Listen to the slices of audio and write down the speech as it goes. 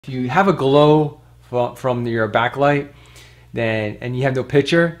If you have a glow from your backlight, and you have no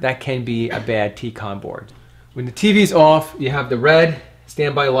picture, that can be a bad T-con board. When the TV's off, you have the red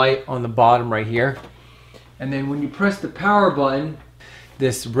standby light on the bottom right here. And then when you press the power button,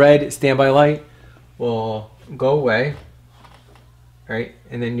 this red standby light will go away, right?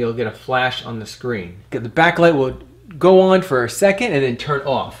 And then you'll get a flash on the screen. The backlight will go on for a second and then turn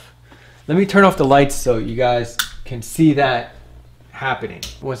off. Let me turn off the lights so you guys can see that happening.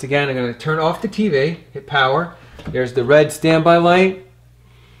 Once again, I'm going to turn off the TV, hit power. There's the red standby light,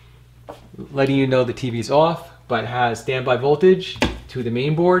 letting you know the TV's off, but has standby voltage to the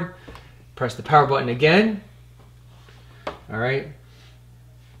main board. Press the power button again. All right,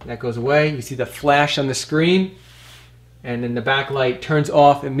 that goes away. You see the flash on the screen, and then the backlight turns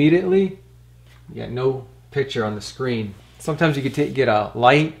off immediately. You got no picture on the screen. Sometimes you could get a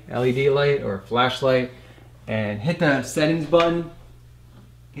light, LED light or a flashlight, and hit the settings button.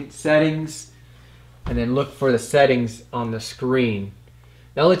 Hit settings, and then look for the settings on the screen.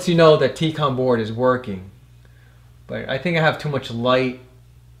 That lets you know that T-con board is working. But I think I have too much light.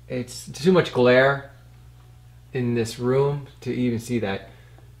 It's too much glare in this room to even see that.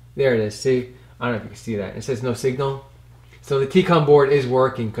 There it is. See? I don't know if you can see that. It says no signal. So the T-con board is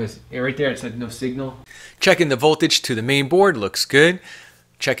working because right there it said no signal. Checking the voltage to the main board looks good.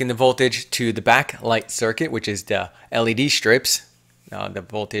 Checking the voltage to the backlight circuit, which is the LED strips. The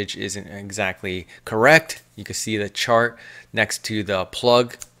voltage isn't exactly correct. You can see the chart next to the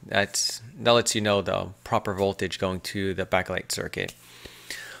plug. That lets you know the proper voltage going to the backlight circuit.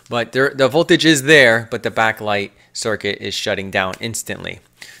 But the voltage is there, but the backlight circuit is shutting down instantly.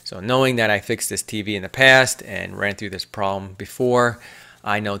 So knowing that I fixed this TV in the past and ran through this problem before,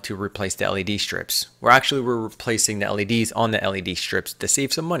 I know to replace the LED strips. We're replacing the LEDs on the LED strips to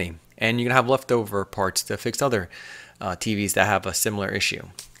save some money. And you're going to have leftover parts to fix other TVs that have a similar issue.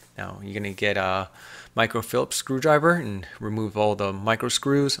 Now you're going to get a micro Phillips screwdriver and remove all the micro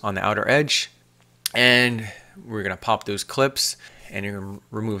screws on the outer edge, and we're going to pop those clips and you're going to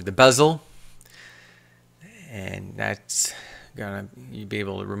remove the bezel, and that's gonna you'll be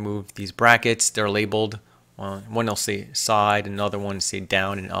able to remove these brackets. They're labeled. One will say side, another one will say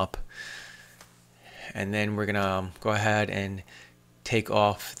down and up. And then we're gonna go ahead and take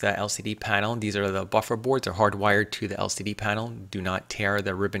off the LCD panel. These are the buffer boards. They're hardwired to the LCD panel. Do not tear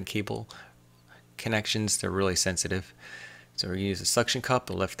the ribbon cable connections. They're really sensitive. So we use a suction cup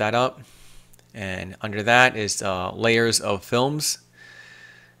to lift that up. And under that is layers of films.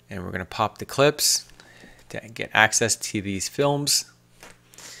 And we're going to pop the clips to get access to these films.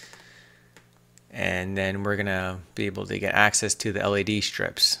 And then we're going to be able to get access to the LED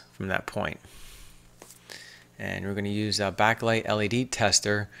strips from that point. And we're going to use a backlight LED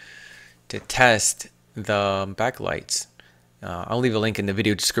tester to test the backlights. I'll leave a link in the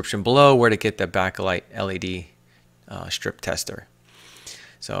video description below where to get the backlight LED strip tester.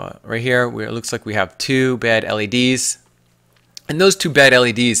 So right here, it looks like we have two bad LEDs. And those two bad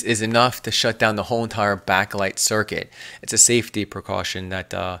LEDs is enough to shut down the whole entire backlight circuit. It's a safety precaution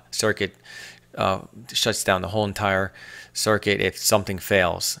that the circuit shuts down the whole entire circuit if something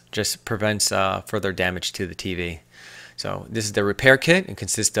fails. Just prevents further damage to the TV. So this is the repair kit. It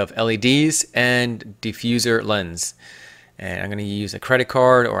consists of LEDs and diffuser lens. And I'm going to use a credit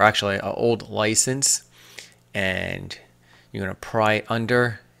card or actually an old license. And you're going to pry it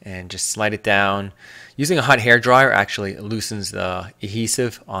under and just slide it down. Using a hot hair dryer actually loosens the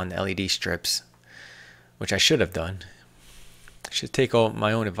adhesive on the LED strips, which I should have done. I should take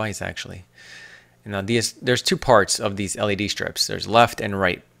my own advice actually. And now there's two parts of these LED strips. There's left and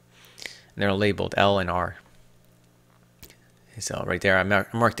right. And they're labeled L and R. So right there I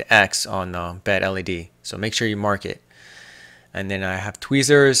marked the X on the bad LED. So make sure you mark it. And then I have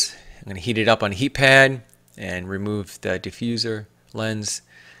tweezers. I'm going to heat it up on a heat pad and remove the diffuser lens.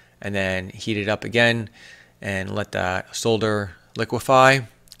 And then heat it up again and let that solder liquefy.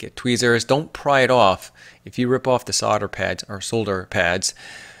 Get tweezers. Don't pry it off. If you rip off the solder pads or solder pads,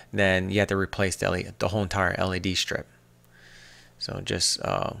 then you have to replace the whole entire LED strip. So just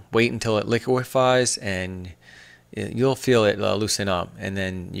wait until it liquefies and you'll feel it loosen up, and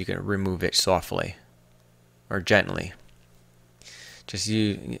then you can remove it softly or gently.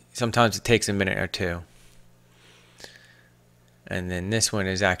 Sometimes it takes a minute or two. And then this one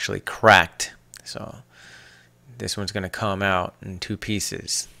is actually cracked. So this one's going to come out in two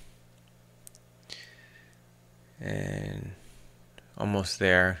pieces. And almost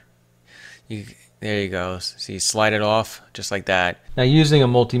there. There you go. So you slide it off just like that. Now using a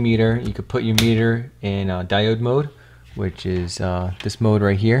multimeter, you could put your meter in diode mode, which is this mode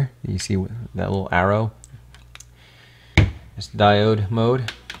right here. You see that little arrow? It's diode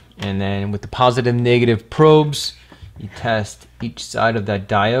mode. And then with the positive and negative probes, you test each side of that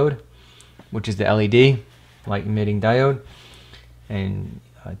diode, which is the LED, light emitting diode. And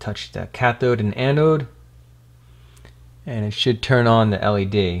touch the cathode and anode. And it should turn on the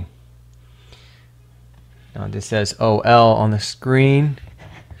LED. Now this says OL on the screen.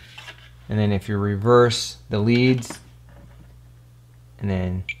 And then if you reverse the leads, and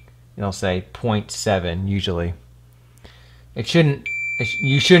then it'll say 0.7 usually.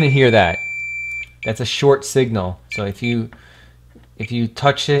 You shouldn't hear that. That's a short signal. So if you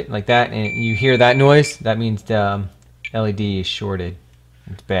touch it like that and you hear that noise, that means the LED is shorted.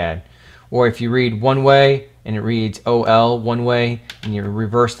 It's bad. Or if you read one way and it reads OL one way, and you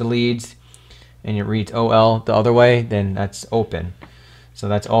reverse the leads and it reads OL the other way, then that's open. So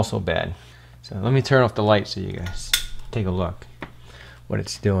that's also bad. So let me turn off the light so you guys take a look what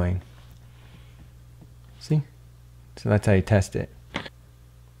it's doing. See? So that's how you test it.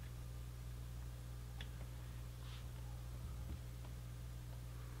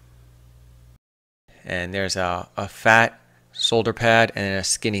 And there's a fat solder pad and a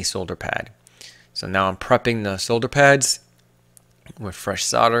skinny solder pad. So now I'm prepping the solder pads with fresh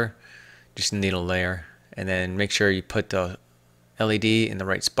solder, just a needle layer, and then make sure you put the LED in the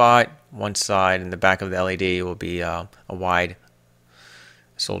right spot. One side in the back of the LED will be a wide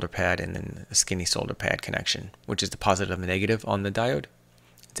solder pad, and then a skinny solder pad connection, which is the positive and negative on the diode.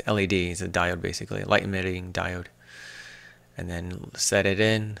 It's LED, it's a diode basically, a light emitting diode. And then set it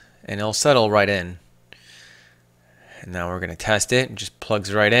in, and it'll settle right in. And now we're going to test it. It just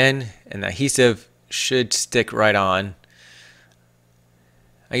plugs right in, and the adhesive should stick right on.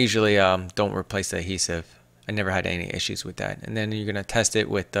 I usually don't replace the adhesive. I never had any issues with that. And then you're going to test it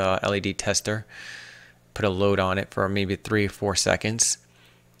with the LED tester. Put a load on it for maybe 3 or 4 seconds.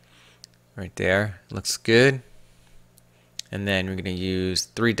 Right there. Looks good. And then we're going to use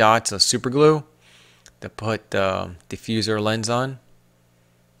 3 dots of super glue to put the diffuser lens on.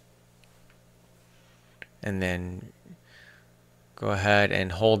 And then go ahead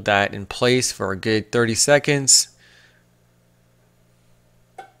and hold that in place for a good 30 seconds.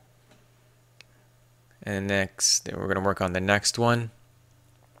 And next, we're going to work on the next one.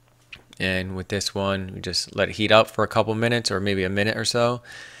 And with this one, we just let it heat up for a couple minutes or maybe a minute or so.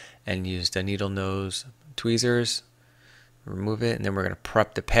 And use the needle nose tweezers. Remove it. And then we're going to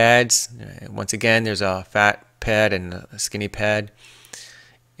prep the pads. Once again, there's a fat pad and a skinny pad.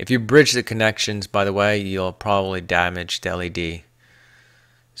 If you bridge the connections, by the way, you'll probably damage the LED.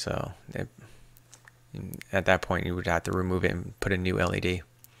 So at that point, you would have to remove it and put a new LED.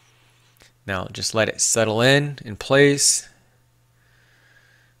 Now just let it settle in place.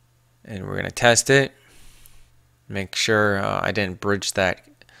 And we're going to test it. Make sure I didn't bridge that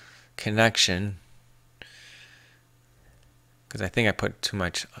connection, because I think I put too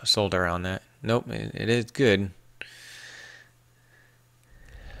much solder on that. Nope, it is good.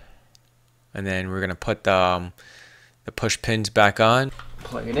 And then we're going to put the push pins back on.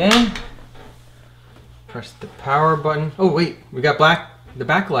 Plug it in. Press the power button. Oh wait, we got the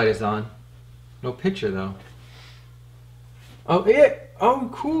backlight is on. No picture though. Oh yeah.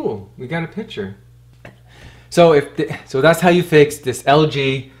 Oh cool. We got a picture. So so that's how you fix this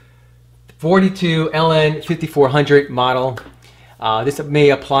LG 42LN5400 model. This may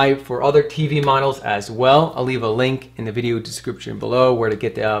apply for other TV models as well. I'll leave a link in the video description below where to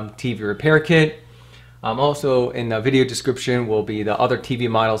get the TV repair kit. Also in the video description will be the other TV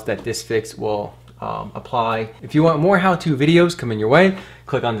models that this fix will apply. If you want more how-to videos coming your way,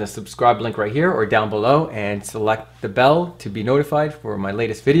 click on the subscribe link right here or down below and select the bell to be notified for my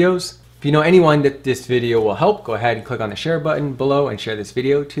latest videos. If you know anyone that this video will help, go ahead and click on the share button below and share this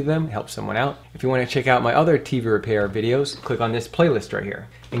video to them, help someone out. If you want to check out my other TV repair videos, click on this playlist right here.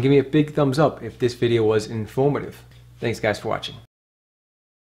 And give me a big thumbs up if this video was informative. Thanks guys for watching.